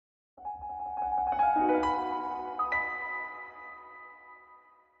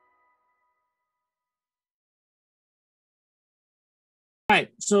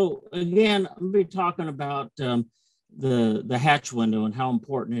right. So again, I'm going to be talking about the hatch window and how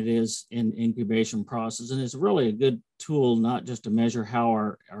important it is in incubation process. And it's really a good tool, not just to measure how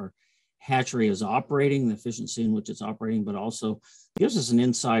our hatchery is operating, the efficiency in which it's operating, but also gives us an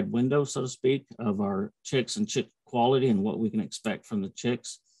inside window, so to speak, of our chicks and chick quality and what we can expect from the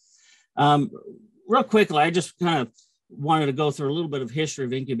chicks. Real quickly, I just kind of wanted to go through a little bit of history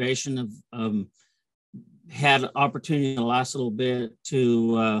of incubation. Of had opportunity in the last little bit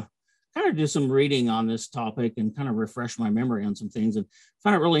to kind of do some reading on this topic and kind of refresh my memory on some things, and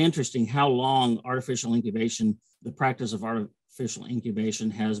find it really interesting how long artificial incubation, the practice of artificial incubation,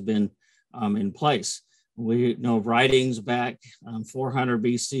 has been in place. We know writings back 400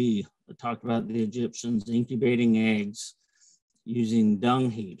 BC that talked about the Egyptians incubating eggs using dung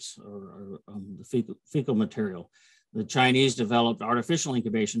heaps or the fecal material. The Chinese developed artificial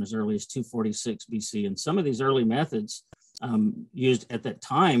incubation as early as 246 BC. And some of these early methods used at that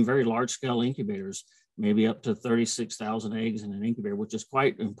time very large scale incubators, maybe up to 36,000 eggs in an incubator, which is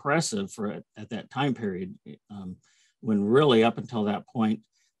quite impressive for at that time period, when really up until that point,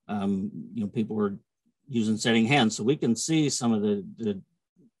 people were using setting hens. So we can see some of the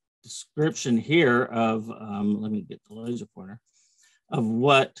description here of, let me get the laser pointer, of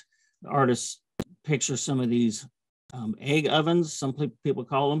what the artists picture some of these egg ovens, some people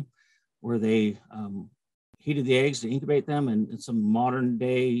call them, where they heated the eggs to incubate them, and some modern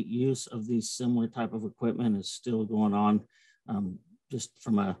day use of these similar type of equipment is still going on, just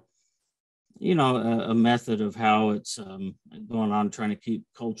from a method of how it's going on, trying to keep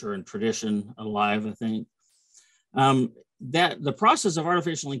culture and tradition alive, I think. That the process of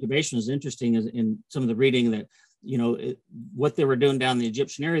artificial incubation is interesting in some of the reading that, what they were doing down in the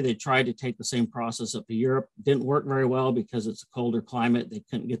Egyptian area, they tried to take the same process up to Europe. Didn't work very well because it's a colder climate. They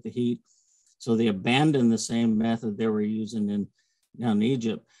couldn't get the heat. So they abandoned the same method they were using down in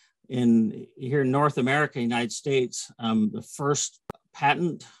Egypt. Here in North America, United States, the first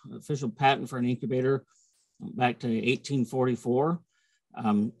official patent for an incubator back to 1844,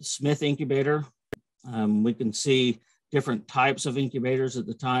 Smith incubator. We can see different types of incubators at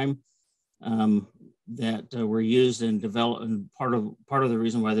the time that were used and developed, and part of the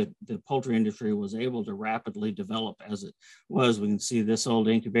reason why the poultry industry was able to rapidly develop as it was. We can see this old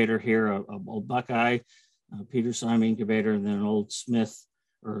incubator here, a old Buckeye, Petersheim incubator, and then an old Smith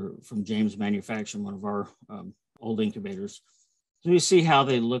or from James Manufacturing, one of our old incubators. So you see how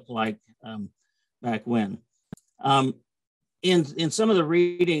they look like back when. In some of the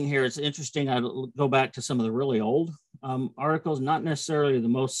reading here, it's interesting. I go back to some of the really old articles, not necessarily the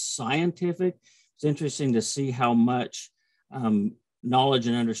most scientific. It's interesting to see how much knowledge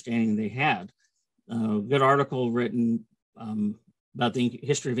and understanding they had. Good article written about the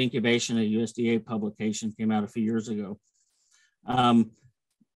history of incubation, a USDA publication came out a few years ago.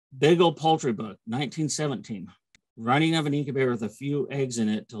 Big old poultry book, 1917, running of an incubator with a few eggs in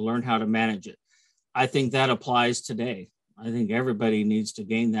it to learn how to manage it. I think that applies today. I think everybody needs to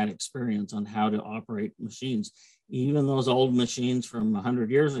gain that experience on how to operate machines. Even those old machines from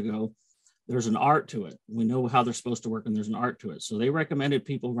 100 years ago, there's an art to it. We know how they're supposed to work, and there's an art to it. So they recommended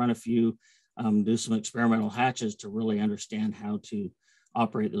people run a few, do some experimental hatches to really understand how to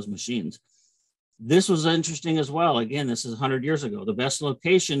operate those machines. This was interesting as well. Again, this is 100 years ago. The best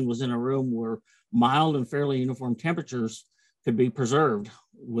location was in a room where mild and fairly uniform temperatures could be preserved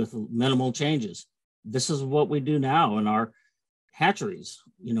with minimal changes. This is what we do now in our hatcheries.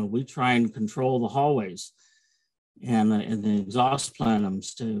 We try and control the hallways and the exhaust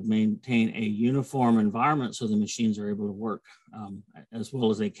plenums to maintain a uniform environment so the machines are able to work as well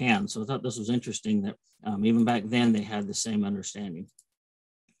as they can. So I thought this was interesting that even back then they had the same understanding.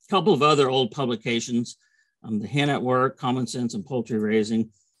 A couple of other old publications, The Hen at Work, Common Sense in Poultry Raising,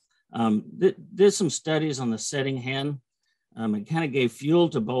 did some studies on the setting hen. It kind of gave fuel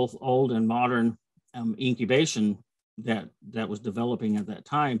to both old and modern incubation that was developing at that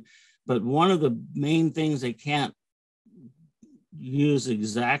time. But one of the main things they can't use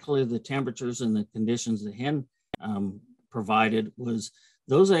exactly the temperatures and the conditions the hen provided was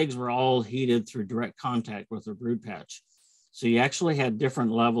those eggs were all heated through direct contact with the brood patch. So you actually had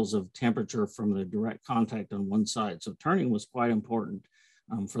different levels of temperature from the direct contact on one side. So turning was quite important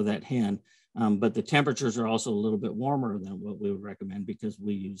for that hen. But the temperatures are also a little bit warmer than what we would recommend because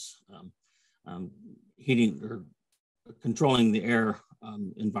we use heating or controlling the air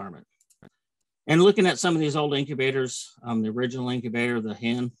environment. And looking at some of these old incubators, the original incubator, the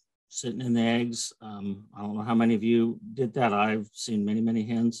hen sitting in the eggs. I don't know how many of you did that. I've seen many, many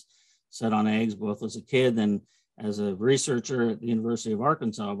hens set on eggs, both as a kid and as a researcher at the University of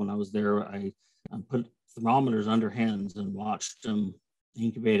Arkansas. When I was there, I put thermometers under hens and watched them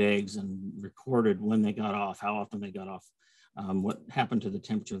incubate eggs and recorded when they got off, how often they got off, what happened to the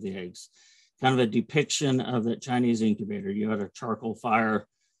temperature of the eggs. Kind of a depiction of that Chinese incubator. You had a charcoal fire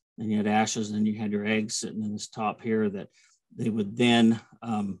and you had ashes, and you had your eggs sitting in this top here that they would then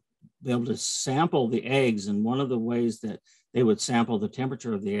be able to sample the eggs. And one of the ways that they would sample the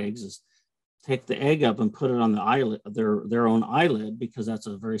temperature of the eggs is take the egg up and put it on the eyelid, their own eyelid, because that's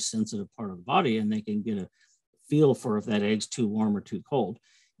a very sensitive part of the body, and they can get a feel for if that egg's too warm or too cold.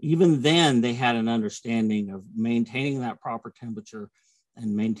 Even then, they had an understanding of maintaining that proper temperature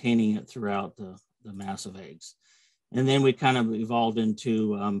and maintaining it throughout the mass of eggs. And then we kind of evolved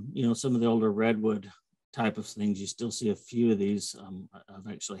into, some of the older redwood type of things. You still see a few of these.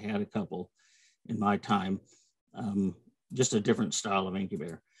 I've actually had a couple in my time, just a different style of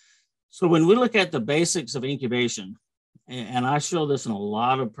incubator. So when we look at the basics of incubation, and I show this in a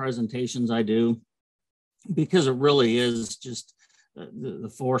lot of presentations I do, because it really is just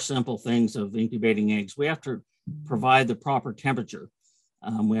the four simple things of incubating eggs. We have to provide the proper temperature.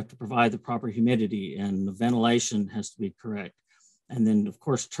 We have to provide the proper humidity, and the ventilation has to be correct. And then, of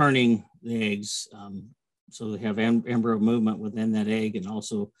course, turning the eggs so they have embryo movement within that egg, and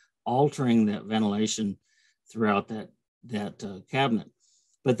also altering that ventilation throughout that cabinet.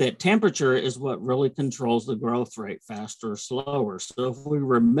 But that temperature is what really controls the growth rate, faster or slower. So if we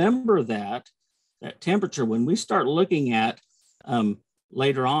remember that temperature, when we start looking at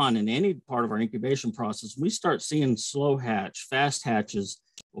later on in any part of our incubation process, we start seeing slow hatch, fast hatches,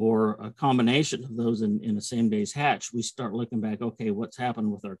 or a combination of those in a same day's hatch. We start looking back, okay, what's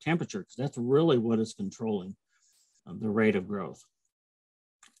happened with our temperature? Because that's really what is controlling the rate of growth.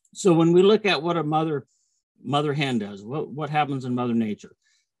 So when we look at what a mother hen does, what happens in Mother Nature,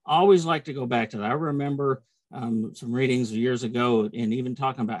 I always like to go back to that. I remember some readings years ago, and even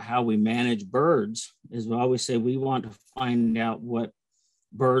talking about how we manage birds, is we always say we want to find out what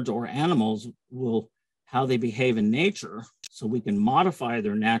birds or animals how they behave in nature, so we can modify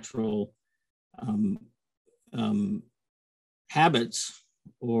their natural habits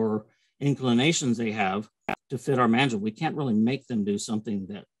or inclinations they have to fit our management. We can't really make them do something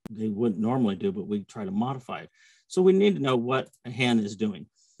that they wouldn't normally do, but we try to modify it. So we need to know what a hen is doing,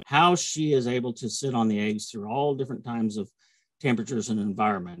 how she is able to sit on the eggs through all different times of temperatures and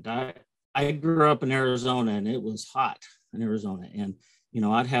environment. I grew up in Arizona, and it was hot in Arizona. And,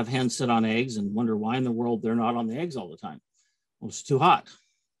 I'd have hens sit on eggs and wonder why in the world they're not on the eggs all the time. Well, it's too hot.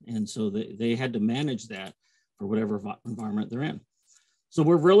 And so they had to manage that for whatever environment they're in. So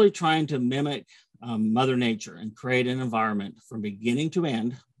we're really trying to mimic Mother Nature and create an environment from beginning to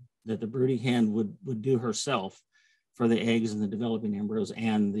end that the broody hen would do herself for the eggs and the developing embryos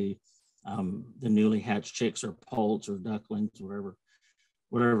and the newly hatched chicks or poults or ducklings,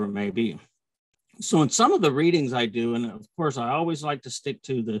 whatever it may be. So in some of the readings I do, and of course I always like to stick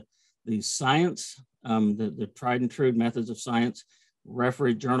to the science, the tried and true methods of science.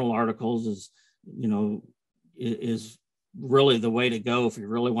 Refereed journal articles is really the way to go if you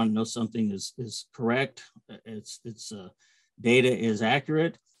really want to know something is correct. Its data is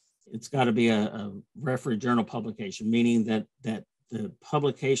accurate. It's got to be a refereed journal publication, meaning that the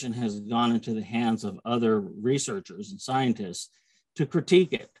publication has gone into the hands of other researchers and scientists to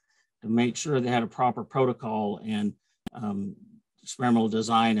critique it, to make sure they had a proper protocol and experimental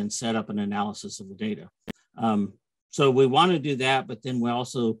design and set up an analysis of the data. So we want to do that, but then we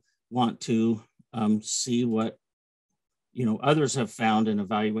also want to see what others have found and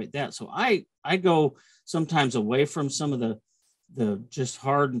evaluate that. So I go sometimes away from some of the just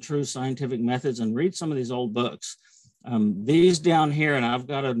hard and true scientific methods and read some of these old books. These down here, and I've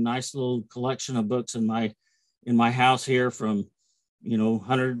got a nice little collection of books in my house here from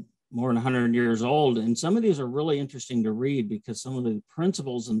more than 100 years old. And some of these are really interesting to read because some of the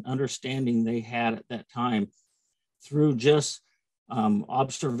principles and understanding they had at that time through just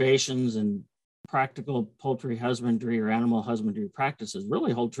observations and practical poultry husbandry or animal husbandry practices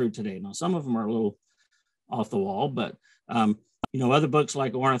really hold true today. Now, some of them are a little off the wall, but other books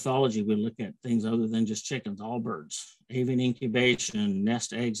like ornithology would look at things other than just chickens, all birds, avian incubation,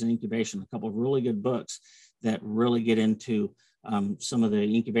 nest eggs and incubation, a couple of really good books that really get into some of the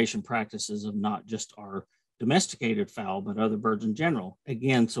incubation practices of not just our domesticated fowl, but other birds in general.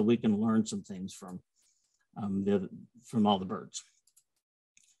 Again, so we can learn some things from all the birds.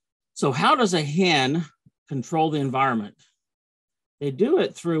 So how does a hen control the environment? They do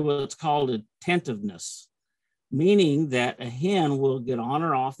it through what's called attentiveness, meaning that a hen will get on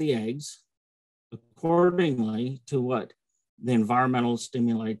or off the eggs accordingly to what the environmental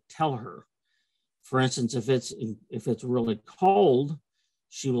stimuli tell her. For instance, if it's really cold,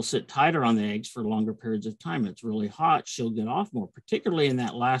 she will sit tighter on the eggs for longer periods of time. It's really hot, she'll get off more, particularly in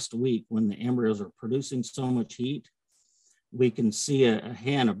that last week when the embryos are producing so much heat. We can see a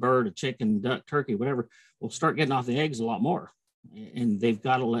hen, a bird, a chicken, duck, turkey, whatever, will start getting off the eggs a lot more. And they've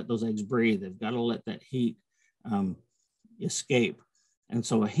got to let those eggs breathe. They've got to let that heat escape. And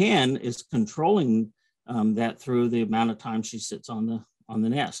so a hen is controlling that through the amount of time she sits on the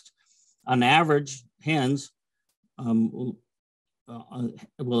nest. On average, hens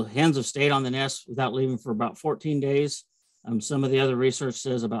hens have stayed on the nest without leaving for about 14 days. Some of the other research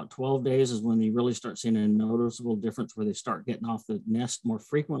says about 12 days is when you really start seeing a noticeable difference where they start getting off the nest more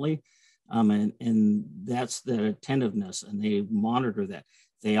frequently. And that's the attentiveness, and they monitor that.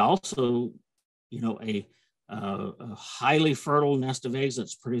 They also, a highly fertile nest of eggs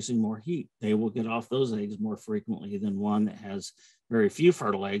that's producing more heat, they will get off those eggs more frequently than one that has very few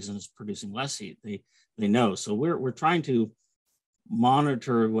fertile eggs and is producing less heat. They know. So we're trying to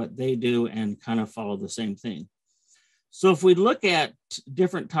monitor what they do and kind of follow the same thing. So if we look at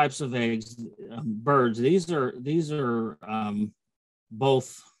different types of eggs, birds, these are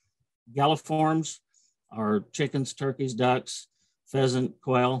both galliforms, are chickens, turkeys, ducks, pheasant,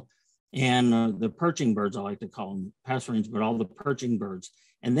 quail, and the perching birds, I like to call them, passerines, but all the perching birds.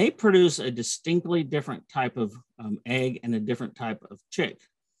 And they produce a distinctly different type of egg and a different type of chick.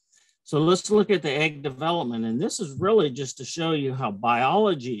 So let's look at the egg development. And this is really just to show you how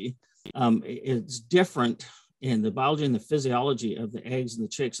biology is different, in the biology and the physiology of the eggs and the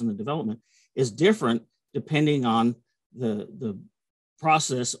chicks and the development is different depending on the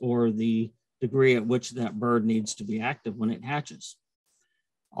process or the degree at which that bird needs to be active when it hatches.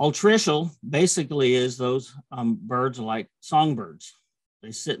 Altricial basically is those birds like songbirds.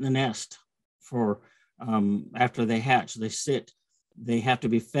 They sit in the nest for after they hatch. They have to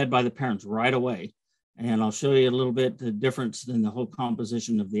be fed by the parents right away. And I'll show you a little bit the difference in the whole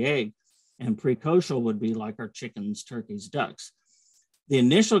composition of the egg. And precocial would be like our chickens, turkeys, ducks. The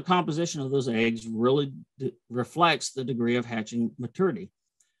initial composition of those eggs really reflects the degree of hatching maturity.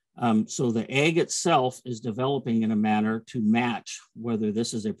 So the egg itself is developing in a manner to match whether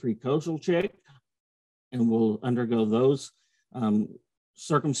this is a precocial chick and will undergo those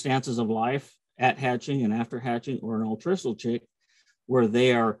circumstances of life at hatching and after hatching, or an altricial chick where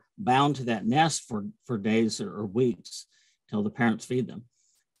they are bound to that nest for days or weeks till the parents feed them.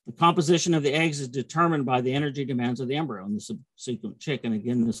 The composition of the eggs is determined by the energy demands of the embryo and the subsequent chick. And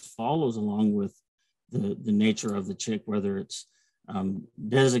again, this follows along with the nature of the chick, whether it's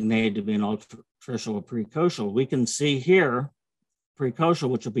designated to be an altricial or precocial. We can see here precocial,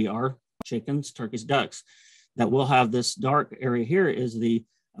 which will be our chickens, turkeys, ducks, that will have this dark area here is the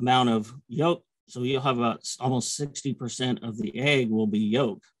amount of yolk. So you'll have about almost 60% of the egg will be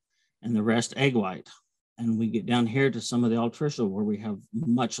yolk and the rest egg white. And we get down here to some of the altricial where we have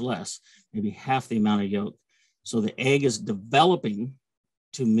much less, maybe half the amount of yolk. So the egg is developing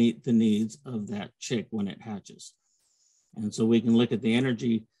to meet the needs of that chick when it hatches. And so we can look at the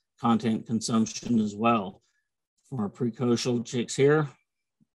energy content consumption as well. For our precocial chicks here,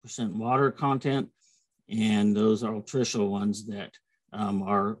 percent water content, and those are altricial ones that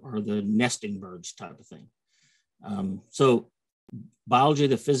are the nesting birds type of thing. So biology,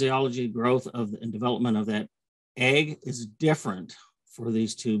 the physiology, growth of and development of that egg is different for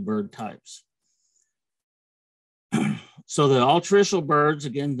these two bird types. So the altricial birds,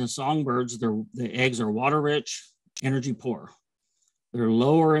 again, the songbirds, the eggs are water rich, energy poor. They're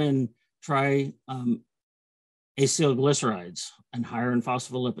lower in acylglycerides and higher in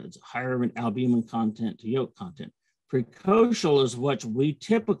phospholipids, higher in albumin content to yolk content. Precocial is what we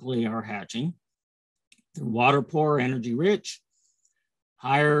typically are hatching. They're water poor, energy rich,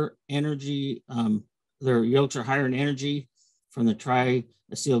 higher energy, their yolks are higher in energy from the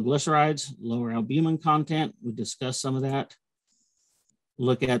triacylglycerides, lower albumin content. We discussed some of that.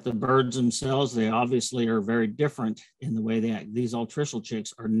 Look at the birds themselves. They obviously are very different in the way they act. These altricial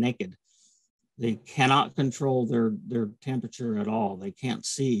chicks are naked. They cannot control their temperature at all. They can't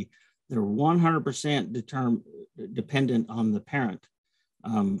see. They're 100% dependent on the parent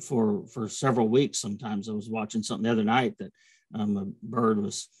for several weeks. Sometimes I was watching something the other night that a bird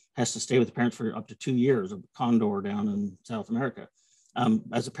has to stay with the parents for up to 2 years, a condor down in South America,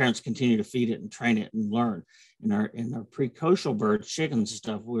 as the parents continue to feed it and train it and learn. In our precocial birds, chickens and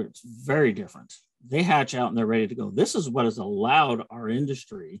stuff, where it's very different. They hatch out and they're ready to go. This is what has allowed our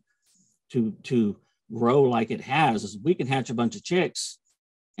industry to grow like it has, is we can hatch a bunch of chicks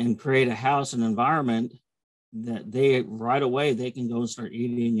and create a house and environment that they right away they can go and start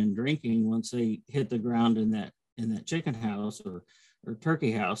eating and drinking once they hit the ground in that chicken house or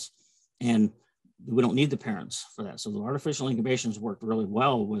turkey house. And we don't need the parents for that. So the artificial incubations worked really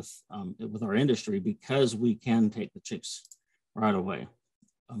well with our industry because we can take the chicks right away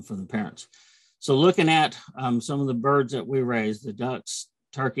from the parents. So looking at some of the birds that we raise, the ducks,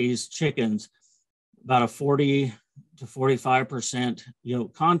 turkeys, chickens, about a 40 to 45%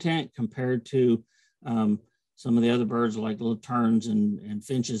 yolk content compared to some of the other birds like little terns and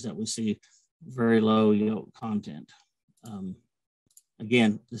finches that we see very low yolk content.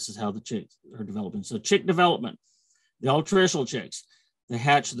 Again, this is how the chicks are developing. So chick development, the altricial chicks, they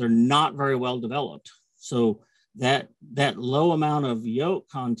hatch, they're not very well developed. So that low amount of yolk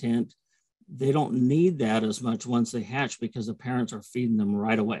content, they don't need that as much once they hatch because the parents are feeding them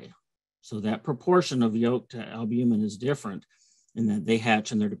right away. So that proportion of yolk to albumin is different in that they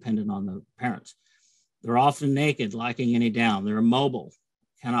hatch and they're dependent on the parents. They're often naked, lacking any down. They're immobile,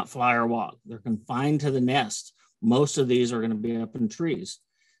 cannot fly or walk. They're confined to the nest. Most of these are going to be up in trees.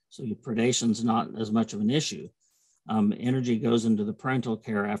 So your predation's not as much of an issue. Energy goes into the parental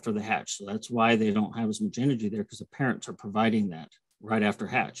care after the hatch. So that's why they don't have as much energy there, because the parents are providing that right after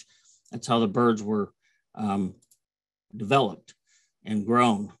hatch. That's how the birds were developed and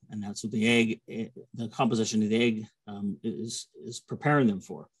grown. And that's what the egg, the composition of the egg is preparing them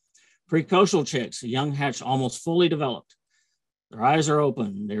for. Precocial chicks, a young hatch almost fully developed. Their eyes are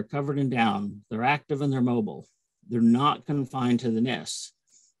open, they're covered in down, they're active and they're mobile. They're not confined to the nests.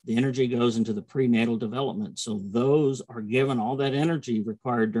 The energy goes into the prenatal development. So those are given all that energy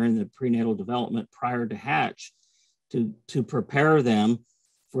required during the prenatal development prior to hatch to prepare them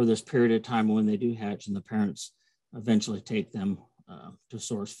for this period of time when they do hatch and the parents eventually take them to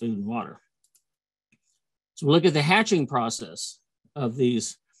source food and water. So we'll look at the hatching process of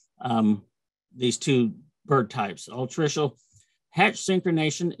these two bird types. Altricial hatch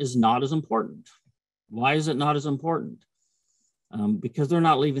synchronization is not as important. Why is it not as important? Because they're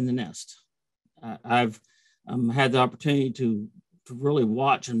not leaving the nest. I've had the opportunity to really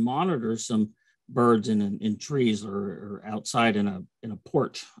watch and monitor some birds in trees or outside in a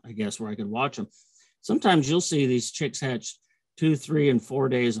porch, I guess, where I could watch them. Sometimes you'll see these chicks hatch 2, 3, and 4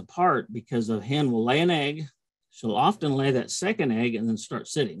 days apart because a hen will lay an egg. She'll often lay that second egg and then start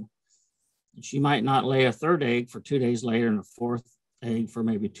sitting. She might not lay a third egg for 2 days later and a fourth egg for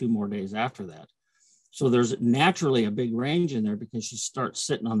maybe 2 more days after that. So there's naturally a big range in there because she starts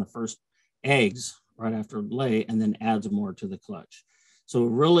sitting on the first eggs right after lay and then adds more to the clutch. So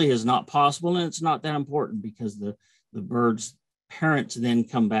it really is not possible, and it's not that important because the bird's parents then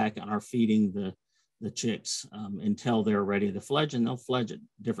come back and are feeding the chicks until they're ready to fledge, and they'll fledge at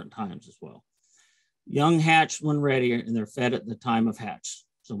different times as well. Young hatch when ready, and they're fed at the time of hatch.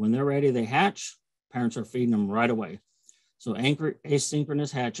 So when they're ready, they hatch. Parents are feeding them right away. So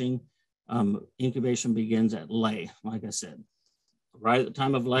asynchronous hatching, incubation begins at lay, like I said. Right at the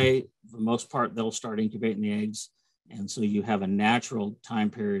time of lay, for the most part, they'll start incubating the eggs. And so you have a natural time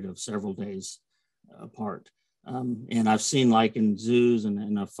period of several days apart. And I've seen, like in zoos,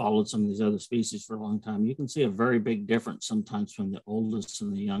 and I've followed some of these other species for a long time, you can see a very big difference sometimes from the oldest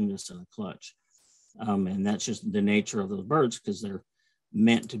and the youngest in a clutch. And that's just the nature of those birds because they're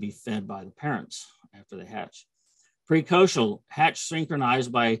meant to be fed by the parents after they hatch. Precocial, hatch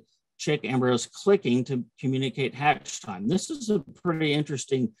synchronized by chick embryos clicking to communicate hatch time. This is a pretty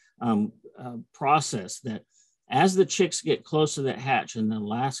interesting process that as the chicks get close to that hatch in the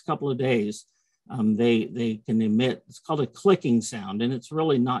last couple of days, they can emit, it's called a clicking sound, and it's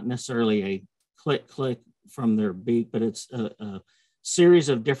really not necessarily a click, click from their beak, but it's a series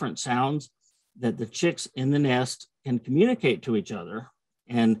of different sounds that the chicks in the nest can communicate to each other.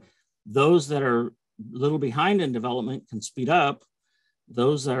 And those that are a little behind in development can speed up.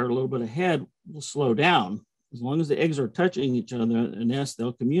 Those that are a little bit ahead will slow down. As long as the eggs are touching each other in the nest,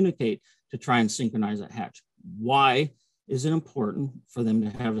 they'll communicate to try and synchronize that hatch. Why is it important for them to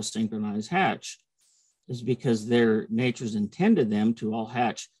have a synchronized hatch? Is because their nature's intended them to all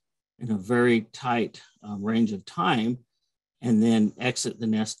hatch in a very tight range of time and then exit the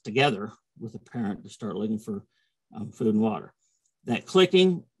nest together with a parent to start looking for food and water. That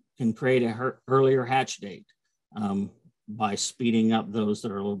clicking can create an earlier hatch date by speeding up those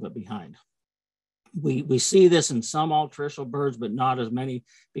that are a little bit behind. We see this in some altricial birds, but not as many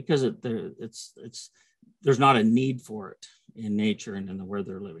because there's not a need for it in nature and in where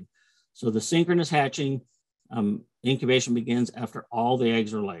they're living. So the synchronous hatching, incubation begins after all the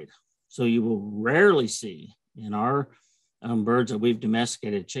eggs are laid. So you will rarely see in our birds that we've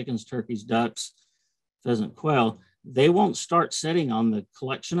domesticated, chickens, turkeys, ducks, pheasant, quail, they won't start sitting on the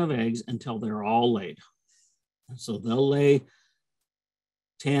collection of eggs until they're all laid. So they'll lay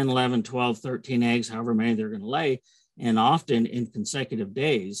 10, 11, 12, 13 eggs, however many they're going to lay, and often in consecutive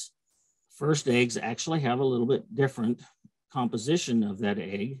days first eggs actually have a little bit different composition of that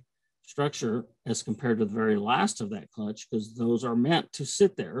egg structure as compared to the very last of that clutch, because those are meant to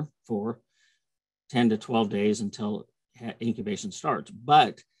sit there for 10 to 12 days until incubation starts.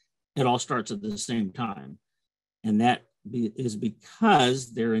 But it all starts at the same time. And that is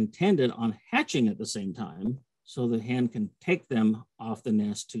because they're intended on hatching at the same time, so the hen can take them off the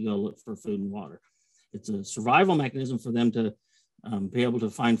nest to go look for food and water. It's a survival mechanism for them to be able to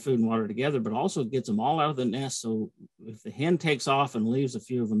find food and water together, but also gets them all out of the nest. So if the hen takes off and leaves a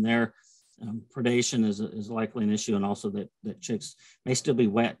few of them there, predation is likely an issue, and also that chicks may still be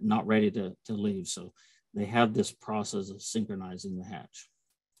wet, not ready to leave. So they have this process of synchronizing the hatch.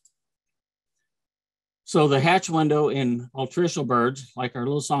 So the hatch window in altricial birds, like our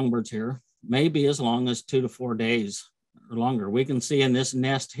little songbirds here, may be as long as 2 to 4 days or longer. We can see in this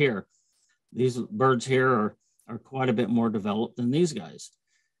nest here, these birds here are quite a bit more developed than these guys.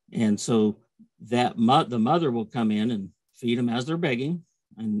 And so that the mother will come in and feed them as they're begging.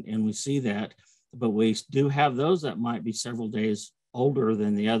 And we see that, but we do have those that might be several days older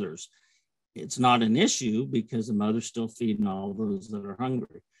than the others. It's not an issue because the mother's still feeding all those that are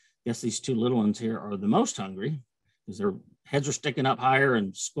hungry. Yes, these two little ones here are the most hungry because their heads are sticking up higher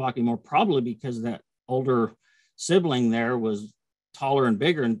and squawking more, probably because that older sibling there was taller and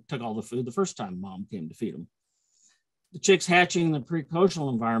bigger and took all the food the first time mom came to feed them. The chicks hatching in the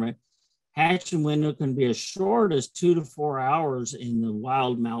precocial environment, hatching window can be as short as 2 to 4 hours in the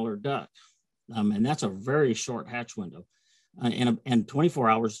wild mallard duck. And that's a very short hatch window. And 24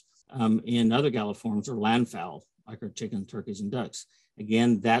 hours in other galliforms or landfowl, like our chickens, turkeys, and ducks.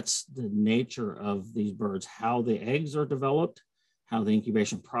 Again, that's the nature of these birds, how the eggs are developed, how the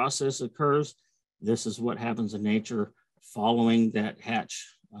incubation process occurs. This is what happens in nature following that hatch,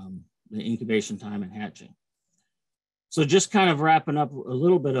 the incubation time and hatching. So just kind of wrapping up a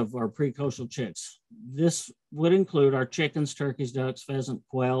little bit of our precocial chicks. This would include our chickens, turkeys, ducks, pheasant,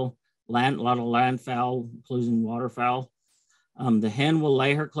 quail, a lot of landfowl, including waterfowl. The hen will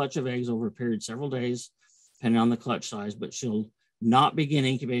lay her clutch of eggs over a period of several days, depending on the clutch size, but she'll not begin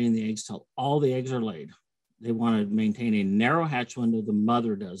incubating the eggs till all the eggs are laid. They want to maintain a narrow hatch window. The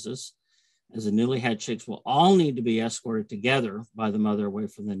mother does this, as the newly hatched chicks will all need to be escorted together by the mother away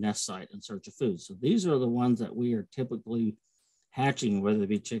from the nest site in search of food. So these are the ones that we are typically hatching, whether it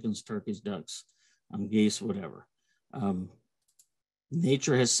be chickens, turkeys, ducks, geese, whatever.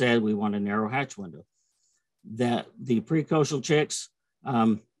 Nature has said we want a narrow hatch window. That the precocial chicks,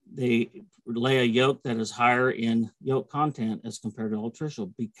 they lay a yolk that is higher in yolk content as compared to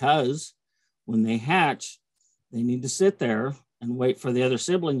altricial, because when they hatch, they need to sit there and wait for the other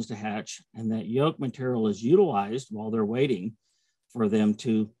siblings to hatch, and that yolk material is utilized while they're waiting for them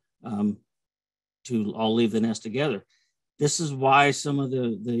to all leave the nest together. This is why some of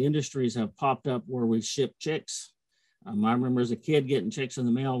the industries have popped up where we ship chicks. I remember as a kid getting chicks in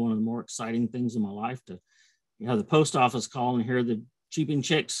the mail, one of the more exciting things in my life, to have the post office call and hear the cheaping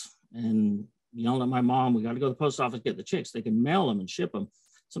chicks and yelling at my mom, we got to go to the post office, get the chicks. They can mail them and ship them.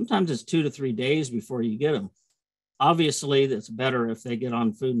 Sometimes it's 2 to 3 days before you get them. Obviously, that's better if they get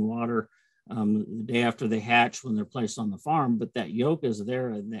on food and water the day after they hatch when they're placed on the farm, but that yolk is there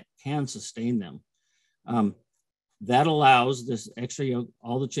and that can sustain them. That allows this extra yolk,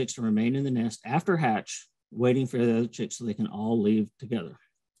 all the chicks to remain in the nest after hatch, waiting for the other chicks so they can all leave together.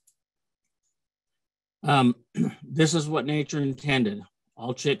 This is what nature intended.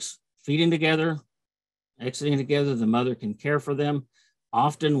 All chicks feeding together, exiting together. The mother can care for them.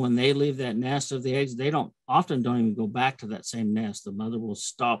 Often when they leave that nest of the eggs, they often don't even go back to that same nest. The mother will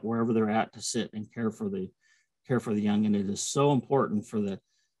stop wherever they're at to sit and care for the young. And it is so important for the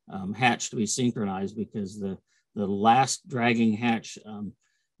hatch to be synchronized, because the last dragging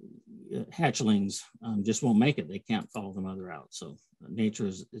hatchlings just won't make it. They can't follow the mother out. So nature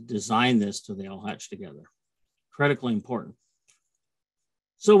has designed this so they all hatch together. Critically important.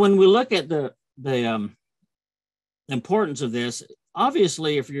 So when we look at the importance of this,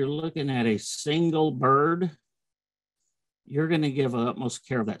 obviously, if you're looking at a single bird, you're going to give utmost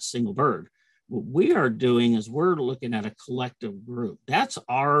care of that single bird. What we are doing is we're looking at a collective group. That's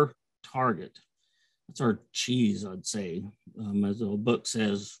our target. That's our cheese, I'd say. As the book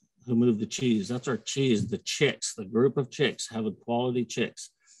says, who moved the cheese? That's our cheese, the chicks, the group of chicks, have a quality chicks.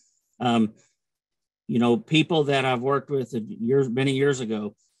 People that I've worked with many years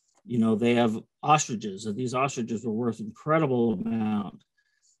ago, they have ostriches, and these ostriches are worth incredible amount.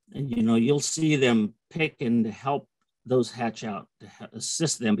 And, you'll see them picking to help those hatch out, to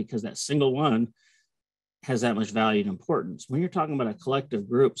assist them, because that single one has that much value and importance. When you're talking about a collective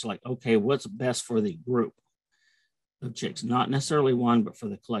group, it's like, okay, what's best for the group? of chicks, not necessarily one, but for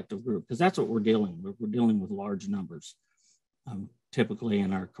the collective group, because that's what we're dealing with. We're dealing with large numbers, typically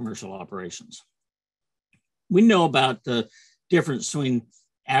in our commercial operations. We know about the difference between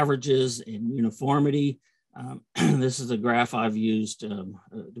averages and uniformity. This is a graph I've used, a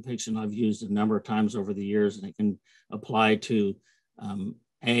depiction I've used a number of times over the years, and it can apply to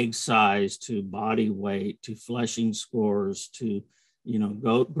egg size, to body weight, to fleshing scores, to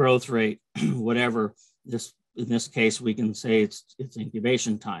growth rate, whatever. In this case, we can say it's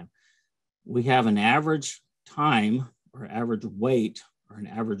incubation time. We have an average time or average weight or an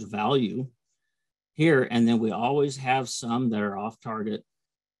average value here, and then we always have some that are off target,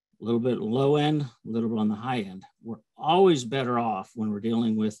 a little bit low end, a little bit on the high end. We're always better off when we're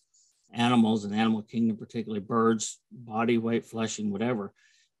dealing with animals and animal kingdom, particularly birds, body weight, fleshing, whatever,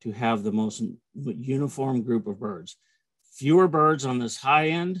 to have the most uniform group of birds. Fewer birds on this high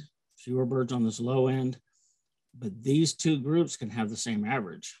end, fewer birds on this low end, but these two groups can have the same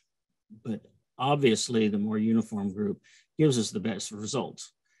average. But obviously, the more uniform group gives us the best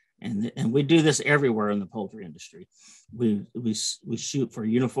results. And we do this everywhere in the poultry industry. We shoot for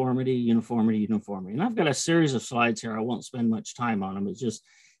uniformity, uniformity, uniformity. And I've got a series of slides here. I won't spend much time on them. It just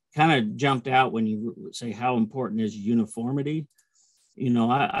kind of jumped out when you say how important is uniformity.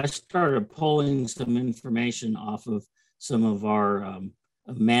 I started pulling some information off of some of our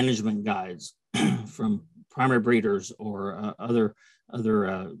management guides from primary breeders or other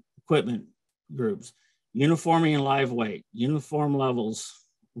equipment groups. Uniformity and live weight, uniform levels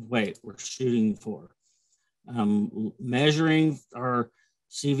of weight we're shooting for. Measuring our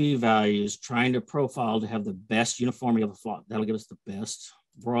CV values, trying to profile to have the best uniformity of the flock. That'll give us the best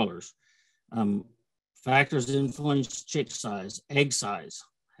broilers. Factors influence chick size, egg size,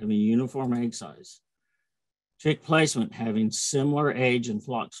 having uniform egg size. Chick placement, having similar age and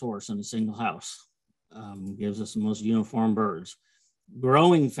flock source in a single house, gives us the most uniform birds.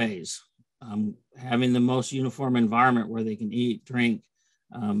 Growing phase, having the most uniform environment where they can eat, drink,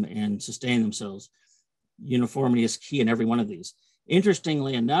 and sustain themselves. Uniformity is key in every one of these.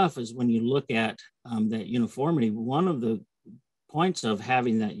 Interestingly enough, is when you look at that uniformity, one of the points of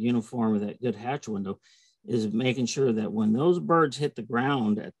having that uniform or that good hatch window is making sure that when those birds hit the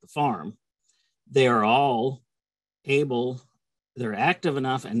ground at the farm, they are all able, they're active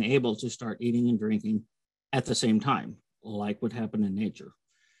enough and able to start eating and drinking at the same time, like what happened in nature.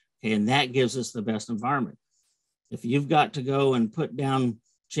 Okay, and that gives us the best environment. If you've got to go and put down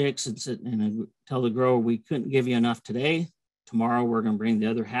chicks and sit and tell the grower, we couldn't give you enough today, tomorrow we're going to bring the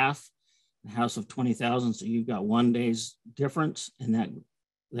other half, a house of 20,000, so you've got 1 day's difference in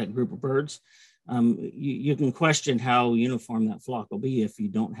that group of birds. You can question how uniform that flock will be if you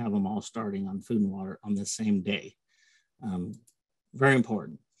don't have them all starting on food and water on the same day. Very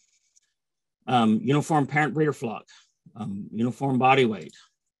important. Uniform parent breeder flock, uniform body weight.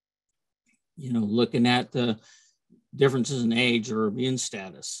 Looking at the differences in age or immune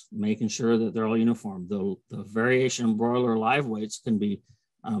status, making sure that they're all uniform. The variation in broiler live weights can be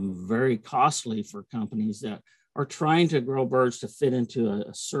very costly for companies that are trying to grow birds to fit into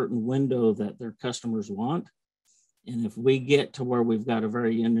a certain window that their customers want. And if we get to where we've got a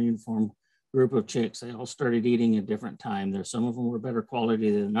very uniform group of chicks, they all started eating at different time. There's some of them were better quality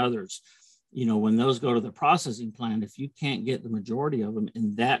than others. When those go to the processing plant, if you can't get the majority of them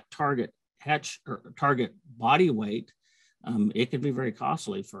in that target hatch or target body weight, it could be very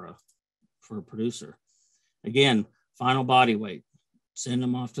costly for a producer. Again, final body weight, send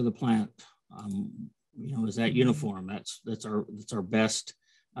them off to the plant. Is that uniform? That's our best,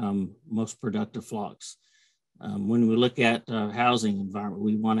 most productive flocks. When we look at housing environment,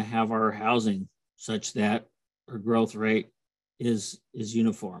 we want to have our housing such that our growth rate is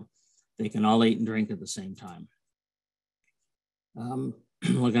uniform. They can all eat and drink at the same time.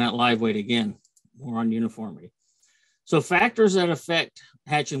 Looking at live weight again, more on uniformity. So factors that affect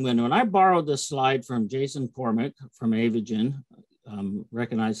hatching window, and I borrowed this slide from Jason Cormick from Avigen.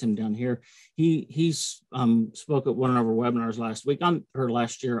 Recognize him down here. He spoke at one of our webinars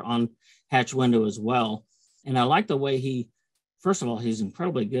last year on hatch window as well. And I like the way first of all, he's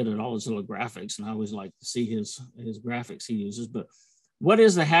incredibly good at all his little graphics, and I always like to see his graphics he uses. But what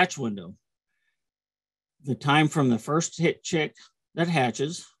is the hatch window? The time from the first hit chick that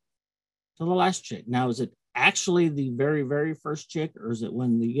hatches to the last chick. Now, is it actually the very, very first chick, or is it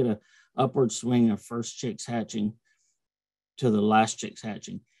when you get an upward swing of first chicks hatching to the last chicks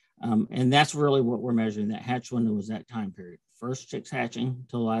hatching? And that's really what we're measuring. That hatch window was that time period. First chicks hatching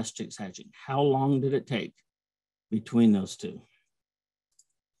to the last chicks hatching. How long did it take between those two?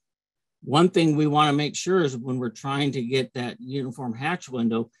 One thing we want to make sure is when we're trying to get that uniform hatch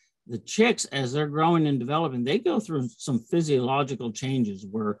window, The chicks, as they're growing and developing, they go through some physiological changes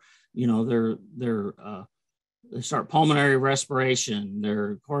where, you know, they start pulmonary respiration,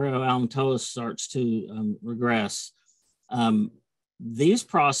 their chorioallantosis starts to regress. These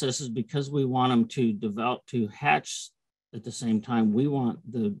processes, because we want them to develop, to hatch at the same time, we want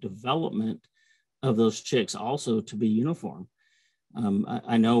the development of those chicks also to be uniform.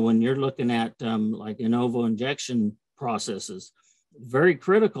 I know when you're looking at like in ovo injection processes, very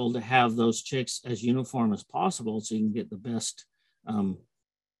critical to have those chicks as uniform as possible so you can get the best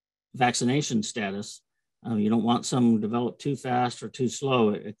vaccination status. You don't want some develop too fast or too slow.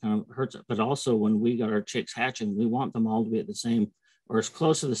 It kind of hurts it. But also when we got our chicks hatching, we want them all to be at the same or as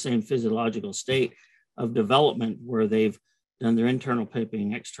close to the same physiological state of development where they've done their internal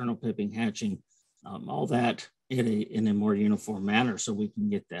pipping, external pipping, hatching, all that in a more uniform manner so we can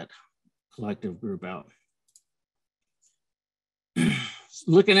get that collective group out.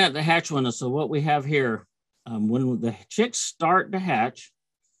 Looking at the hatch window, so what we have here, when the chicks start to hatch,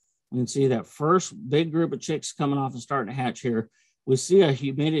 you can see that first big group of chicks coming off and starting to hatch here. We see a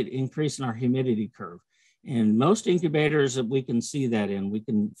humidity increase in our humidity curve. And most incubators that we can see that in, we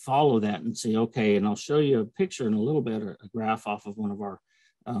can follow that and see, okay, and I'll show you a picture in a little bit, a graph off of one of our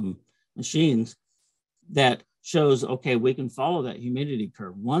machines that shows, okay, we can follow that humidity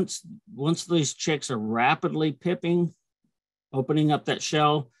curve. Once these chicks are rapidly pipping, opening up that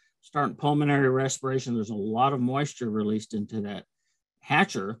shell, starting pulmonary respiration, there's a lot of moisture released into that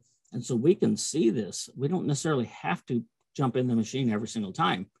hatcher. And so we can see this. We don't necessarily have to jump in the machine every single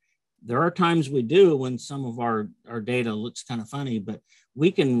time. There are times we do when some of our data looks kind of funny, but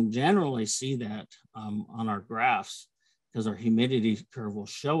we can generally see that on our graphs because our humidity curve will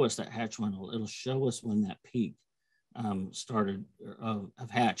show us that hatch window. It'll show us when that peak started of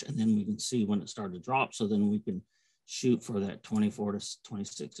hatch, and then we can see when it started to drop. So then we can shoot for that 24 to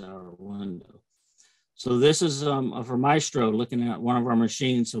 26 hour window. So this is for Maestro looking at one of our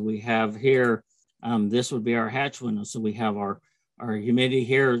machines. So we have here, this would be our hatch window. So we have our humidity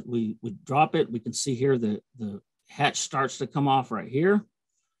here, we drop it. We can see here the hatch starts to come off right here.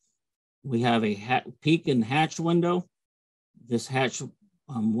 We have a peak and hatch window. This hatch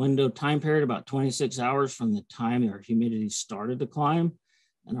window time period, about 26 hours from the time our humidity started to climb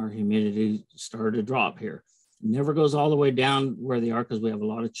and our humidity started to drop here. It never goes all the way down where they are because we have a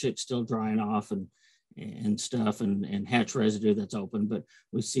lot of chicks still drying off and stuff and hatch residue that's open, but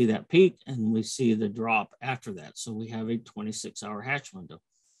we see that peak and we see the drop after that. So we have a 26-hour hatch window.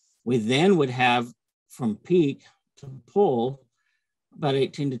 We then would have from peak to pull about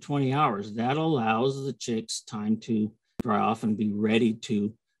 18 to 20 hours. That allows the chicks time to dry off and be ready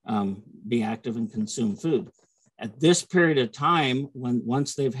to be active and consume food. At this period of time,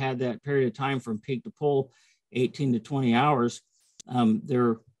 once they've had that period of time from peak to pull, 18 to 20 hours,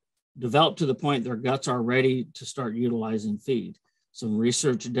 they're developed to the point their guts are ready to start utilizing feed. Some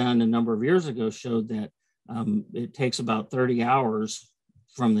research done a number of years ago showed that it takes about 30 hours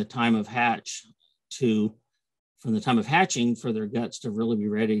from the time of from the time of hatching for their guts to really be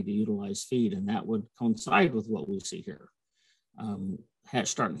ready to utilize feed. And that would coincide with what we see here. Hatch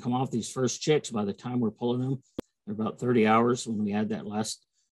starting to come off, these first chicks, by the time we're pulling them, they're about 30 hours when we add that last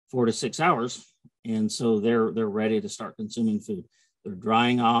 4 to 6 hours. And so they're ready to start consuming food. They're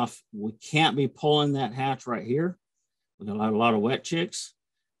drying off. We can't be pulling that hatch right here. We've got a lot of wet chicks.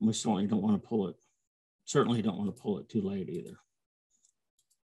 And we certainly don't want to pull it. Certainly don't want to pull it too late either.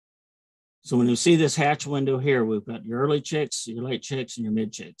 So when you see this hatch window here, we've got your early chicks, your late chicks, and your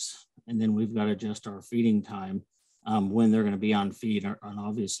mid chicks. And then we've got to adjust our feeding time when they're going to be on feed. And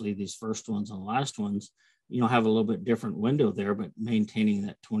obviously these first ones and the last ones, have a little bit different window there, but maintaining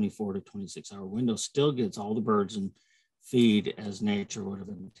that 24 to 26 hour window still gets all the birds in feed as nature would have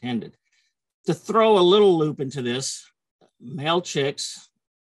intended. To throw a little loop into this, male chicks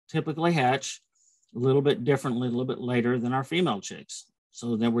typically hatch a little bit differently, a little bit later than our female chicks.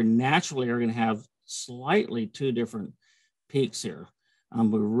 So then we naturally are going to have slightly two different peaks here.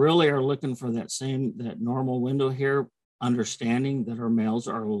 We really are looking for that normal window here, understanding that our males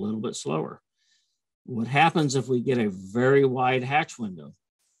are a little bit slower. What happens if we get a very wide hatch window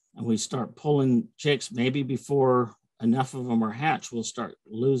and we start pulling chicks maybe before enough of them are hatched, we'll start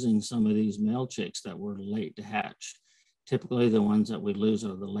losing some of these male chicks that were late to hatch. Typically the ones that we lose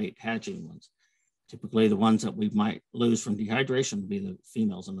are the late hatching ones. Typically the ones that we might lose from dehydration would be the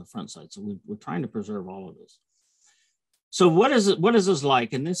females on the front side. So we're trying to preserve all of this. So what is this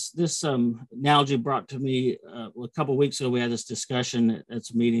like? And this analogy brought to me a couple of weeks ago. We had this discussion at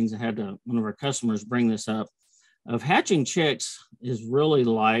some meetings. I had one of our customers bring this up. Of hatching chicks is really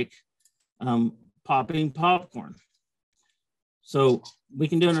like popping popcorn. So we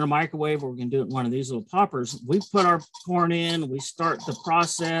can do it in a microwave, or we can do it in one of these little poppers. We put our corn in, we start the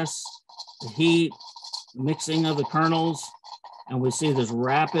process, the heat, mixing of the kernels, and we see this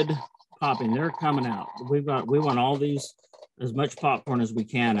rapid popping. They're coming out. We want all these, as much popcorn as we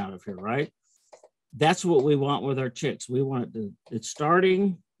can out of here, right? That's what we want with our chicks. We want it to, it's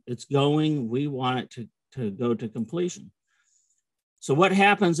starting, it's going, we want it to go to completion. So what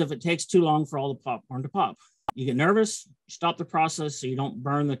happens if it takes too long for all the popcorn to pop? You get nervous, stop the process so you don't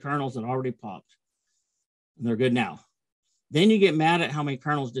burn the kernels that already popped. And they're good now. Then you get mad at how many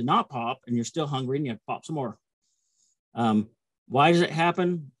kernels did not pop, and you're still hungry and you have to pop some more. Why does it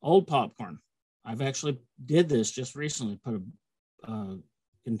happen? Old popcorn. I've actually did this just recently, put a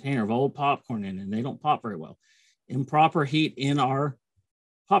container of old popcorn in, and they don't pop very well. Improper heat in our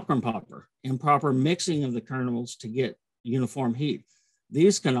popcorn popper, improper mixing of the kernels to get uniform heat.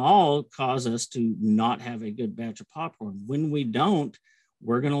 These can all cause us to not have a good batch of popcorn. When we don't,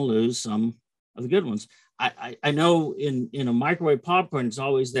 we're going to lose some of the good ones. I know in a microwave popcorn, it's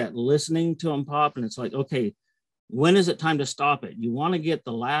always that listening to them pop, and it's like, okay, when is it time to stop it? You want to get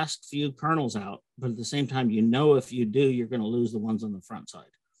the last few kernels out, but at the same time, you know, if you do, you're going to lose the ones on the front side.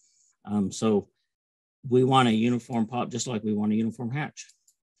 So we want a uniform pop, just like we want a uniform hatch.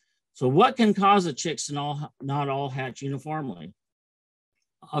 So what can cause the chicks to not all hatch uniformly?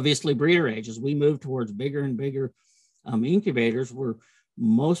 Obviously, breeder age. As we move towards bigger and bigger incubators, where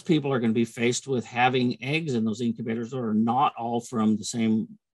most people are going to be faced with having eggs in those incubators that are not all from the same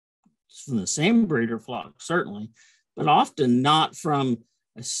breeder flock, certainly, but often not from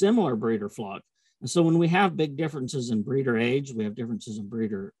a similar breeder flock. And so when we have big differences in breeder age, we have differences in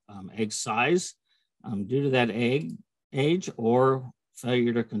breeder egg size due to that egg age or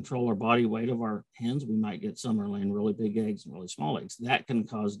failure to control our body weight of our hens. We might get some are laying really big eggs and really small eggs. That can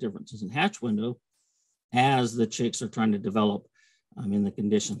cause differences in hatch window as the chicks are trying to develop in the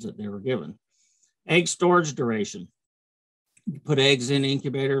conditions that they were given. Egg storage duration. You put eggs in an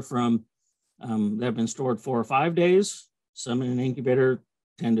incubator from that have been stored 4 or 5 days, some in an incubator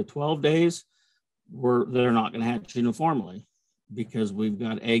 10 to 12 days, they're not going to hatch uniformly because we've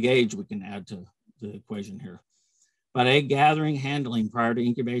got egg age we can add to the equation here. But egg gathering, handling prior to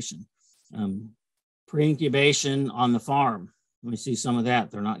incubation. Pre-incubation on the farm, we see some of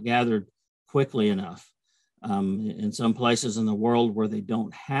that. They're not gathered quickly enough. In some places in the world where they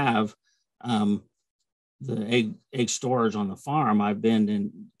don't have the egg storage on the farm, I've been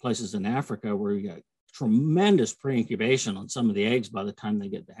in places in Africa where you got tremendous pre-incubation on some of the eggs by the time they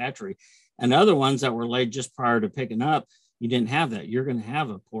get to hatchery. And other ones that were laid just prior to picking up, you didn't have that. You're going to have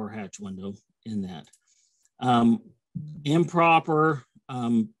a poor hatch window in that. Improper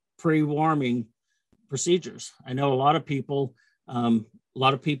pre-warming procedures. I know a lot of people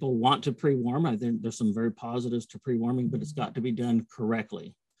want to pre-warm. I think there's some very positives to pre-warming, but it's got to be done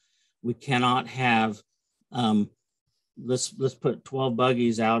correctly. We cannot have, let's put 12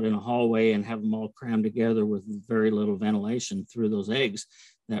 buggies out in a hallway and have them all crammed together with very little ventilation through those eggs.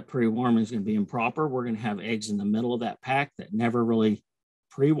 That pre-warming is going to be improper. We're going to have eggs in the middle of that pack that never really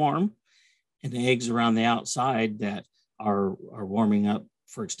pre-warm, and eggs around the outside that are warming up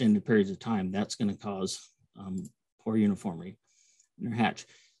for extended periods of time. That's going to cause poor uniformity in their hatch.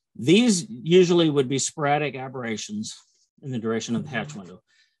 These usually would be sporadic aberrations in the duration of the hatch window,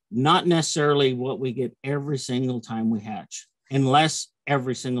 not necessarily what we get every single time we hatch, unless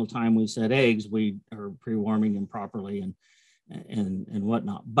every single time we set eggs, we are pre-warming improperly and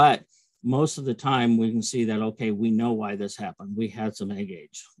whatnot. But most of the time we can see that, okay, we know why this happened. We had some egg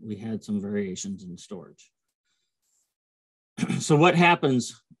age. We had some variations in storage. So what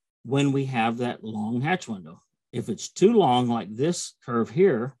happens when we have that long hatch window? If it's too long, like this curve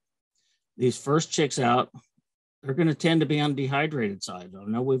here, these first chicks out, they're going to tend to be on the dehydrated side. I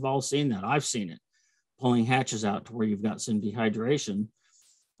know we've all seen that. I've seen it, pulling hatches out to where you've got some dehydration.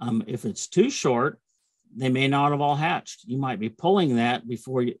 If it's too short, they may not have all hatched. You might be pulling that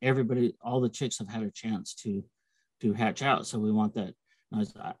before all the chicks have had a chance to hatch out. So we want that. I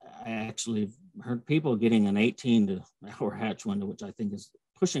actually heard people getting an 18-hour hatch window, which I think is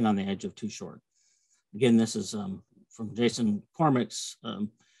pushing on the edge of too short. Again, this is from Jason Cormack's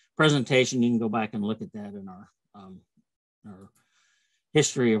presentation. You can go back and look at that in our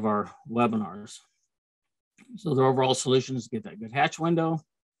history of our webinars. So the overall solution is to get that good hatch window.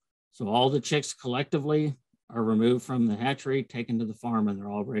 So all the chicks collectively are removed from the hatchery, taken to the farm, and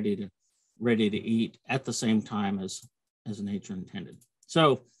they're all ready to eat at the same time as nature intended.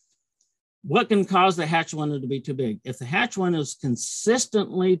 So what can cause the hatch window to be too big? If the hatch window is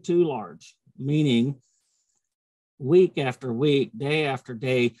consistently too large, meaning week after week, day after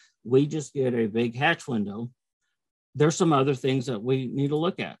day, we just get a big hatch window, there's some other things that we need to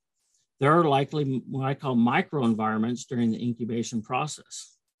look at. There are likely what I call microenvironments during the incubation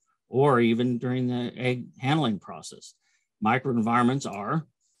process, or even during the egg handling process. Microenvironments are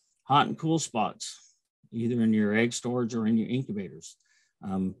hot and cool spots, either in your egg storage or in your incubators.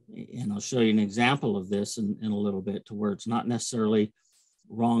 And I'll show you an example of this in a little bit, to where it's not necessarily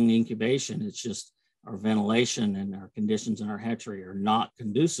wrong incubation. It's just our ventilation and our conditions in our hatchery are not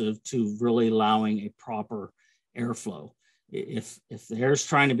conducive to really allowing a proper airflow. If the air is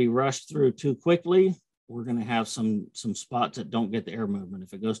trying to be rushed through too quickly, we're going to have some spots that don't get the air movement.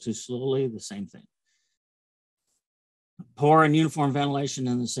 If it goes too slowly, the same thing. Poor and uniform ventilation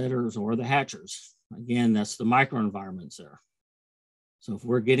in the setters or the hatchers. Again, that's the microenvironments there. So if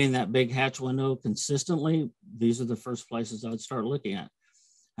we're getting that big hatch window consistently, these are the first places I'd start looking at.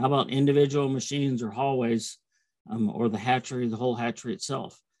 How about individual machines or hallways, or the hatchery, the whole hatchery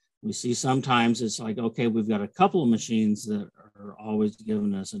itself? We see sometimes it's like, okay, we've got a couple of machines that are always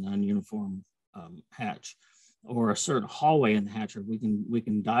giving us an ununiform hatch, or a certain hallway in the hatchery. We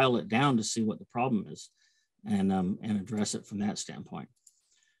can dial it down to see what the problem is, and address it from that standpoint.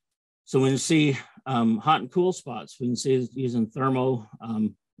 So when you see hot and cool spots, we can see using thermo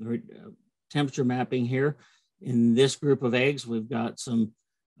temperature mapping here. In this group of eggs, we've got some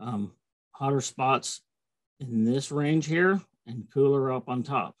hotter spots in this range here and cooler up on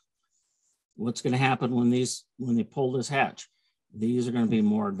top. What's going to happen when they pull this hatch? These are going to be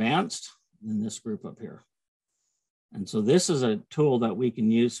more advanced than this group up here. And so this is a tool that we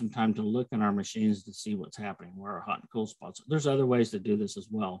can use sometime to look in our machines to see what's happening, where our hot and cool spots are. There's other ways to do this as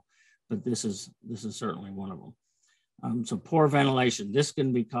well, but this is certainly one of them. So poor ventilation. This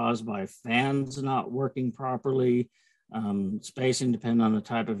can be caused by fans not working properly, spacing depending on the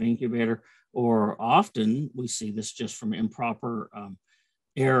type of incubator, or often we see this just from improper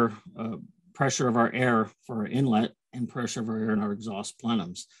air pressure of our air for our inlet and pressure of our air in our exhaust